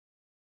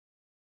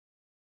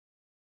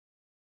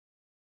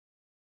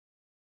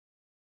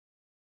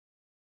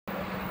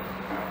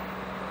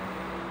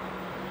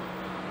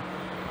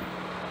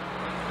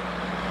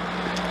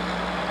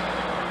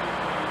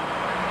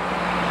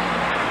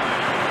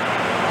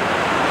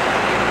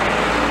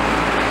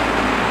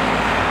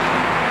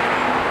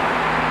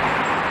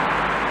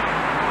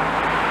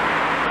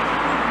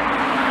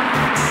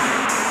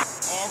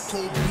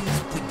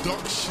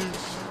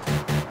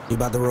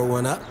about to roll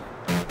one up?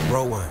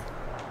 Roll one.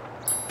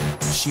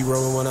 She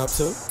rolling one up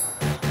too?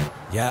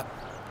 Yep.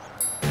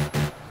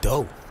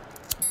 Dope.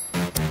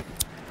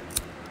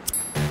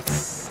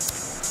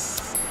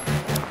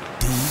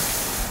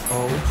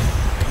 D-O-P-E.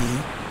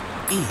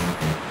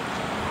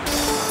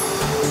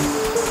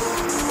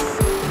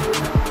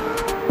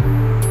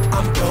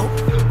 I'm dope.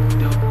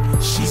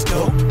 She's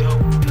dope.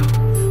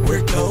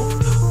 We're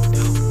dope.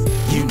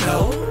 You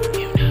know.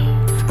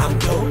 I'm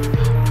dope.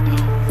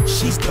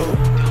 She's dope.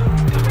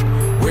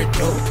 We're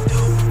dope.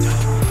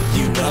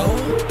 You know.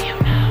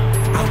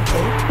 I'm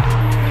dope.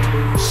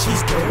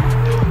 She's dope.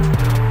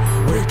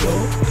 We're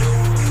dope.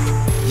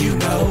 You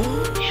know.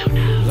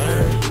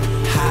 Learn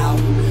how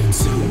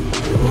to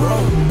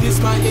roll. This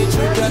my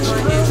introduction.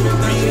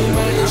 Reading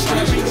my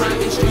instructions. My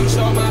instructions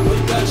on my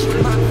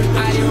production.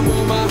 I am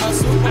on my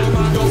hustle.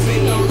 Don't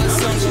make no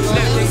assumptions.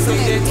 Now they say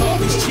that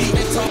talk is cheap.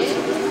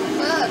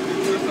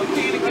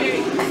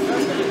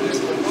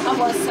 I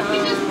want some.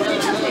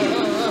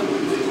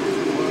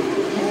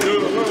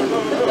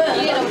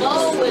 Yeah, the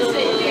bowl was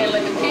sitting there,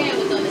 but the pan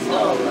was on the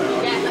stove.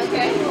 Yeah,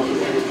 okay.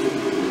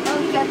 Oh,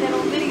 you got that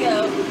on video.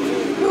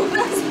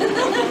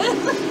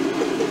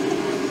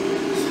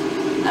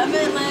 I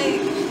meant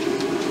like,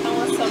 I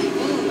want some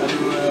food.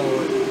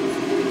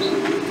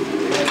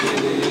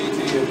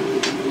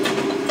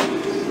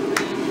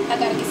 I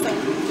gotta get some.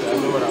 I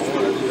know what I want.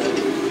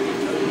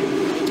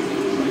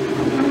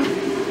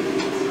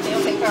 They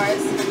don't take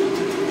cards.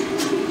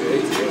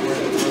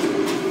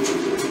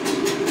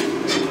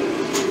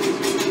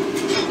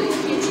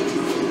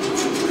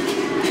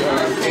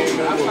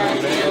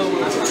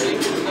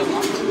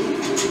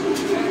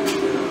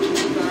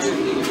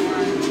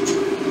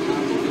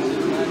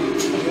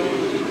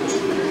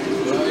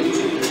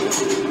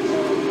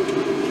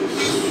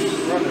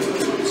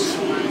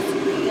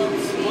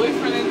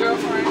 Boyfriend and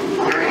girlfriend.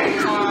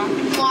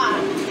 Why?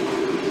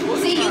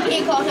 See, you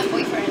can't call him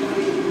boyfriend.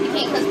 You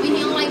can't, because he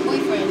don't like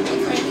boyfriend.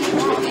 Boyfriend, he's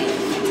wrong man.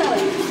 Tell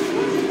him.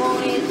 Wrong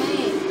ass man.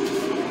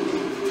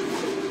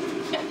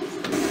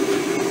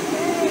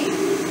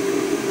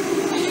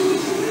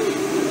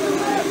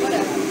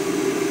 Whatever.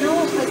 No,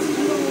 because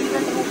you know when you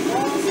got the whole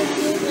ball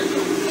sandwich,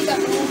 you got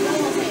the whole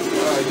ball sandwich.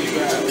 You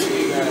got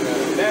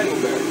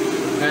Dangleberry.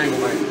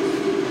 Dangleberry.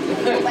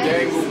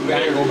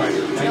 Dangleberry.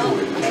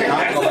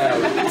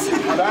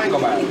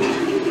 Dangleberry.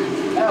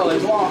 Hell,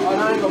 it's long.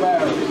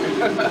 Dangleberry.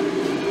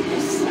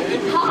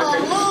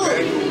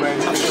 Hallelujah.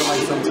 I feel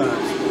like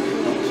sometimes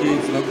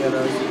kids look at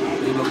us,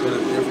 they look at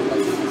us different,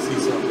 like they can see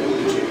something that we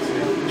can't see.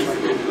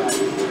 Like they be like,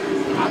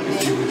 I can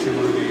see what you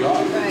really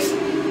are. Right.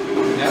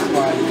 And that's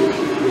why you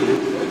really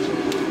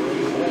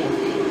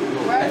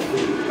Right.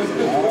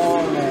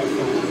 all that.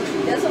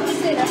 That's what I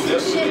said. That's the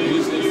shit.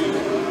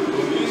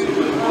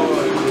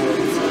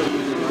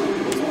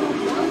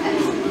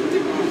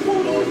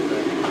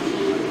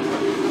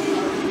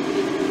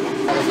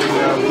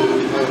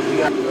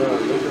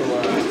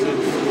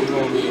 We're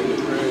gonna be in the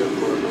crib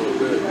for a little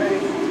bit.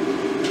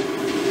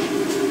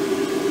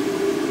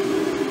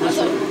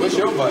 What's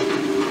your budget?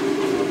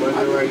 My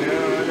budget right now,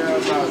 I got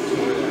about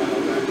 $20.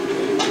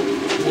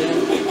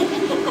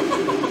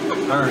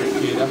 Alright,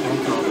 kid, that's what I'm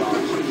talking about.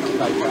 That's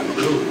how you gotta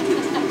do.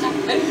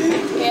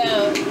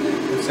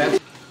 Yeah.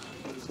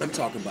 I'm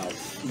talking about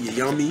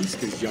Yummies,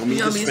 because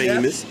Yummies is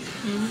famous.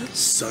 Yeah.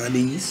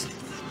 Sonny's.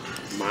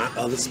 My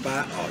other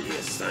spot, oh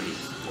yeah,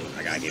 Sonny's.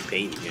 I gotta get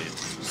paid again.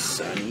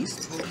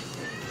 Sonny's.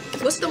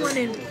 What's the one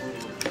in?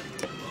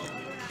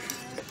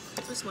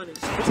 What's one in?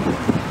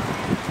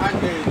 I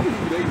can't do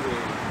they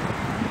win.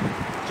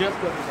 Just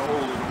because it's a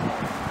hole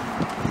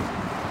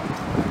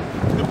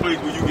in the place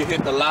where you can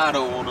hit the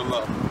lotto on the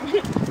level.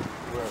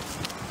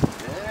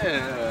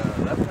 Yeah,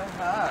 that's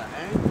high,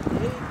 ain't it?